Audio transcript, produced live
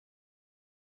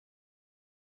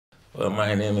Well,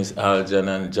 my name is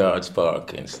Algernon George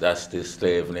Parkins. That's the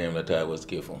slave name that I was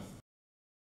given.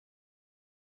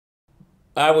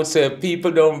 I would say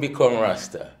people don't become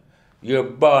Rasta. You're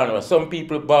born, some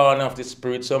people born of the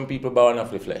spirit, some people born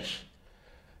of the flesh.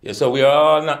 Yeah, so we are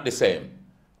all not the same.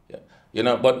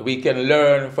 Yeah. But we can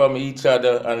learn from each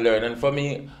other and learn. And for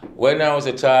me, when I was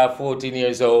a child, 14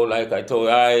 years old, like I told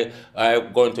you, I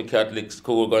going to Catholic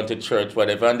school, going to church,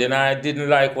 whatever, and then I didn't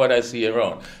like what I see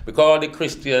around. Because all the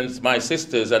Christians, my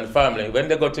sisters and family, when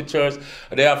they go to church,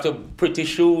 they have to pretty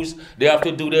shoes, they have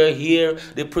to do their hair,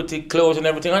 the pretty clothes and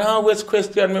everything. And I always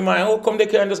question my mind, how come they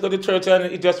can't just go to church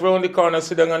and just round the corner,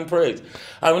 sit down and pray?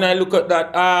 And when I look at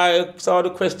that, I saw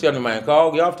the question in my mind,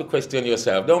 oh, you have to question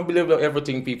yourself. Don't believe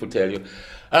everything people tell you.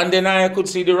 And then I could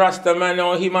see the Rasta man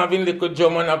now, him having little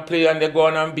drum and a play and they go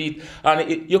on and beat.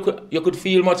 And you could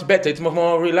feel much better. It's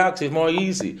more relaxed, it's more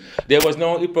easy. There was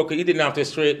no hypocrite. He didn't have to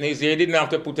straighten his hair, he didn't have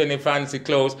to put any fancy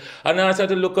clothes. And I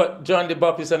started to look at John the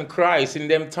Baptist and Christ in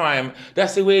them time.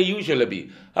 That's the way it usually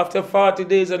be. After 40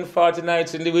 days and 40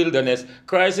 nights in the wilderness,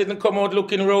 Christ didn't come out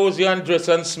looking rosy and dressed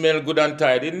and smell good and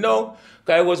tidy. No,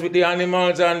 because he was with the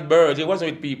animals and birds. He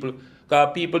wasn't with people.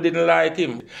 Because people didn't like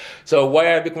him. So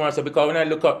why I become Rasta? Because when I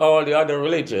look at all the other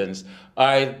religions,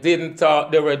 I didn't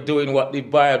thought they were doing what the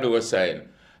Bible was saying.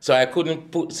 So I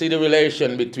couldn't see the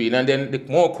relation between, and then the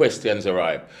more questions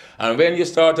arrive. And when you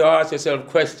start to ask yourself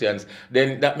questions,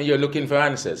 then that means you're looking for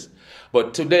answers.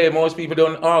 But today, most people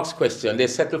don't ask questions. They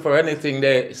settle for anything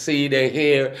they see, they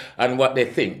hear, and what they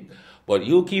think. But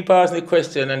you keep asking the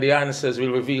question, and the answers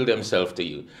will reveal themselves to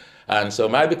you. And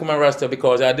so I become a Rasta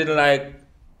because I didn't like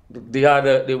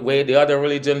the way the other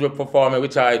religions were performing,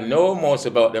 which I know most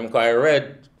about them because I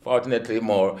read fortunately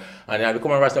more, and I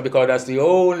become a Rasta because that's the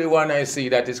only one I see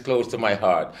that is close to my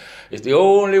heart. It's the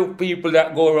only people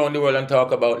that go around the world and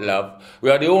talk about love. We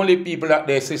are the only people that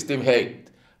their system hate,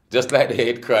 just like they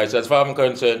hate Christ. As far as I'm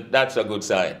concerned, that's a good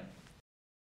sign.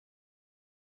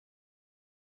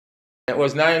 It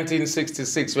was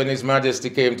 1966 when His Majesty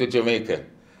came to Jamaica.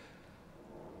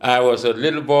 I was a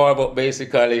little boy, but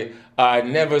basically I'd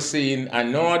never seen,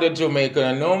 and no other Jamaican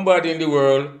and nobody in the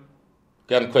world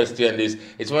can question this.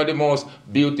 It's one of the most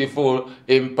beautiful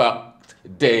impact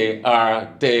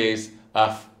days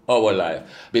of our life.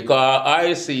 Because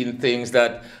I seen things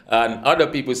that, and other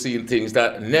people seen things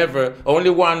that never, only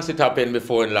once it happened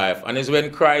before in life. And it's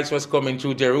when Christ was coming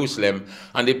through Jerusalem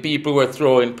and the people were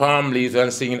throwing palm leaves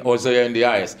and singing Hosea in the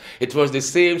eyes. It was the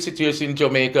same situation in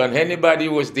Jamaica, and anybody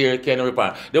who was there can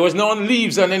report. There was no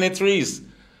leaves on any trees.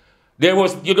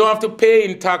 You don't have to pay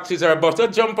in taxes or bus.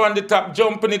 Just jump on the top,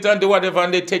 jump in it and do whatever,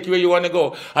 and they take you where you want to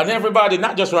go. And everybody,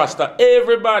 not just Rasta,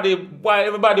 everybody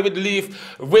with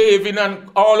leaf waving and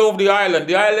all over the island.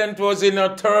 The island was in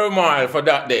a turmoil for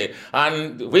that day.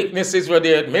 And witnesses were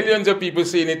there, millions of people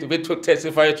seeing it, which would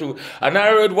testify true. And I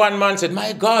heard one man said,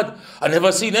 my God, I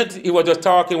never seen it. He was just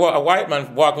talking, a white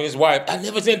man walking with his wife. I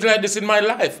never seen anything like this in my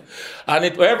life. And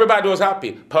everybody was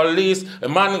happy. Police,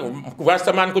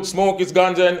 Rasta man could smoke his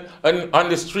guns and on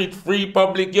the street, free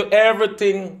public,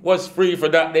 everything was free for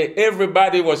that day.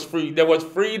 Everybody was free. There was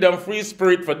freedom, free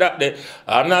spirit for that day.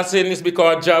 I'm not saying this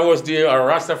because Jah was there or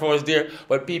Rastafari was there,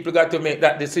 but people got to make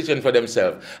that decision for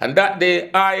themselves. And that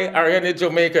day, I or any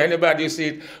Jamaican, anybody you see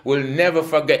it, will never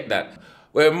forget that.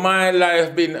 Where my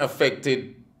life been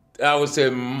affected, I would say,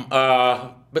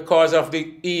 because of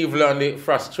the evil and the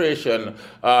frustration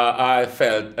I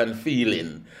felt and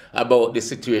feeling about the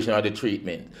situation or the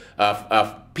treatment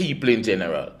of people in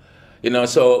general.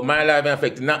 So my life been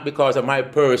affected not because of my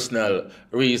personal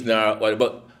reason,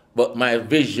 but my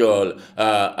visual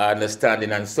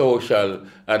understanding and social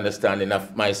understanding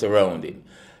of my surrounding.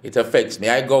 It affects me.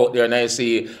 I go out there and I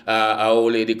see a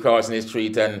old lady crossing the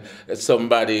street and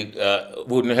somebody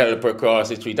wouldn't help her cross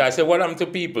the street. I say, what happened to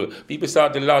people? People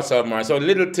start to lose somewhere. So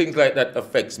little things like that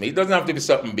affects me. It doesn't have to be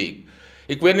something big.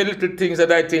 It's when the little things that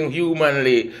I think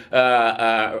humanly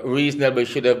reasonable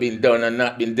should have been done and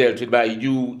not been dealt with by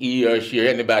you, he or she, or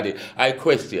anybody, I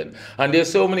question. And there's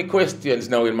so many questions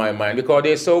now in my mind because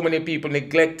there's so many people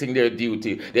neglecting their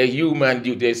duty, their human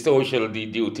duty, their social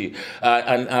duty.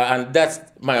 And that's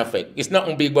my effect. It's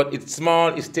nothing big, but it's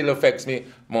small, it still affects me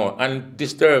more and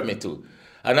disturbs me too.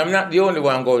 And I'm not the only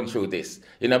one going through this,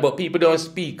 but people don't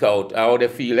speak out how they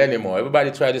feel anymore.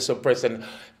 Everybody try to suppress and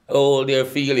hold their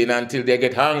feeling until they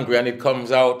get hungry and it comes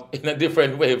out in a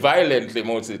different way, violently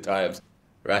most of the times.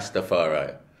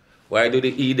 Rastafari. Why do the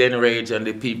Eden rage and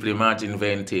the people imagine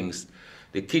vain things?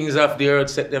 The kings of the earth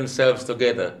set themselves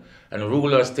together, and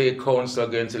rulers take counsel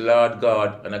against the Lord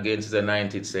God and against his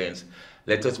anointed saints.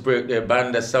 Let us break their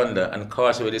band asunder and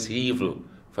cast away this evil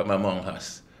from among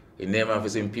us. In the name of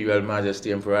His Imperial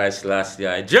Majesty Emperor Haile Selassie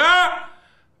I, Jah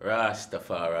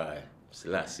Rastafari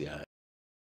Selassie I.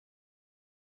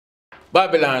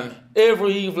 Babylon,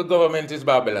 every evil government is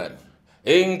Babylon.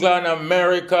 England,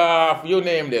 America, you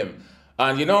name them.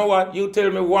 And you know what? You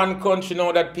tell me one country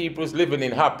now that people is living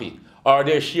in happy, or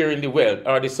they're sharing the wealth,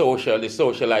 or the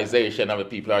socialization of the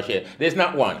people are sharing. There's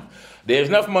not one. There's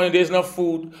enough money, there's enough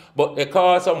food, but they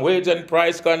cause some wage and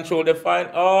price control. They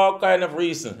find all kind of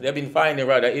reasons. They've been finding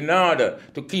rather in order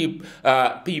to keep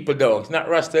people down. It's not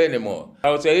Rasta anymore.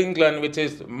 I would say England, which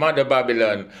is Mother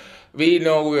Babylon, we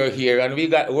know we're here and we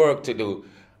got work to do,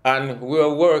 and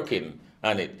we're working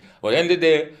on it. But at the end of the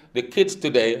day, the kids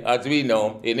today, as we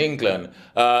know, in England,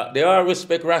 they all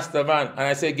respect Rastaman, and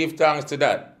I say give thanks to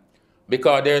that.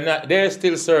 Because they're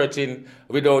still searching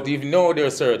without even know they're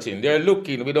searching. They're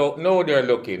looking without know they're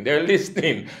looking. They're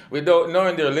listening without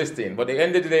knowing they're listening. But at the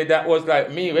end of the day, that was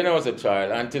like me when I was a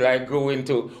child until I grew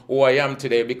into who I am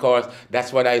today, because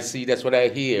that's what I see, that's what I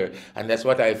hear, and that's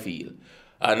what I feel.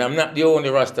 And I'm not the only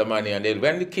Rasta man here. And then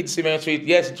when the kids see me on the street,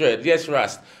 yes, Dread, yes,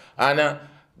 Rast. And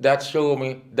that show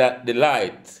me that the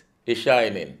light is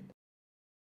shining.